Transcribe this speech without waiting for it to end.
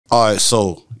All right,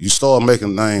 so you started making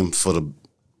a name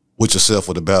with yourself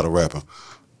with the battle rapping.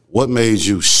 What made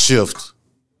you shift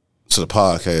to the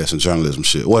podcast and journalism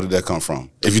shit? Where did that come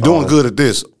from? If you're doing good at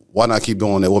this, why not keep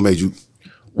doing that? What made you?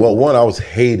 Well, one, I was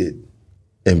hated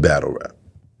in battle rap.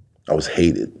 I was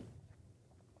hated.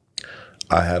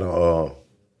 I had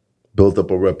built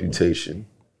up a reputation,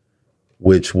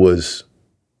 which was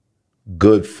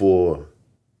good for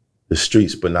the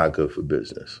streets, but not good for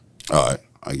business. All right,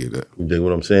 I get that. You dig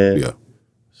what I'm saying? Yeah.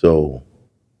 So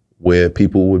where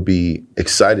people would be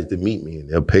excited to meet me and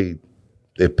they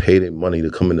pay their money to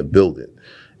come in the building.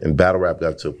 And battle rap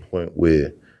got to a point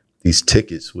where these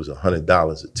tickets was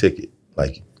 $100 a ticket.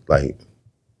 Like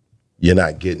you're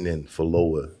not getting in for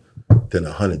lower than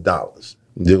 $100.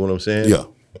 You dig what I'm saying? Yeah.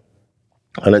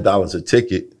 $100 a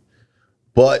ticket,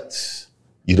 but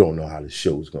you don't know how the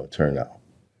show's gonna turn out.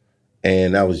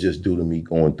 And that was just due to me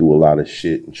going through a lot of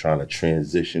shit and trying to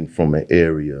transition from an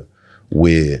area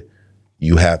where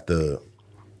you have to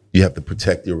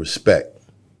protect your respect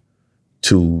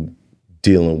to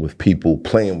dealing with people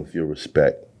playing with your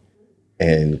respect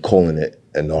and calling it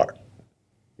an art.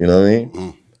 You know what I mean?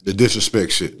 Mm. The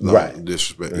disrespect shit. No, right. The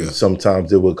disrespect, and yeah.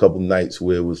 Sometimes there were a couple nights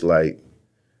where it was like,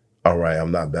 all right,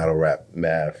 I'm not battle rap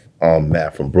Math.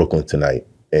 Math from Brooklyn tonight,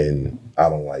 and I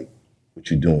don't like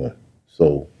what you're doing.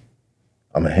 So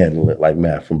I'm gonna handle it like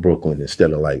Math from Brooklyn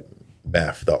instead of like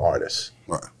Math the artist.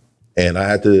 Right. And I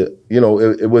had to,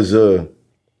 it was a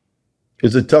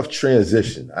tough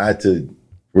transition. I had to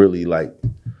really like,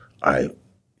 all right,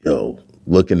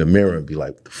 look in the mirror and be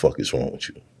like, what the fuck is wrong with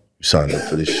you? You signed up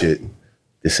for this shit.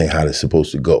 This ain't how it's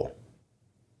supposed to go.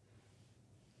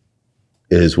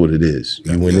 It is what it is.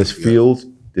 You in this field,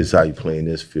 this is how you play in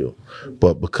this field.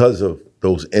 But because of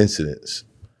those incidents,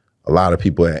 a lot of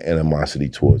people had animosity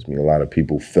towards me. A lot of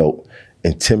people felt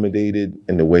intimidated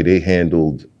in the way they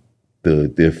handled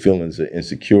their feelings of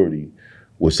insecurity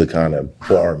was to kind of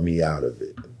bar me out of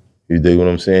it. You dig what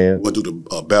I'm saying? What do the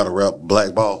battle rap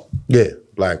blackball? Yeah,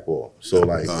 blackball. So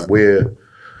like where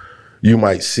you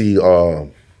might see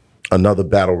another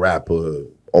battle rapper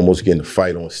almost getting a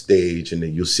fight on stage and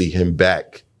then you'll see him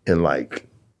back in like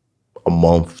a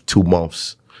month, 2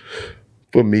 months.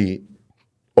 For me,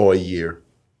 or a year.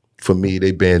 For me,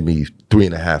 they banned me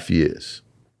 3.5 years.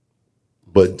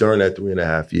 But during that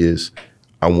 3.5 years,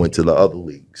 I went to the other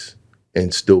leagues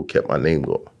and still kept my name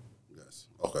going. Yes.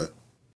 Okay.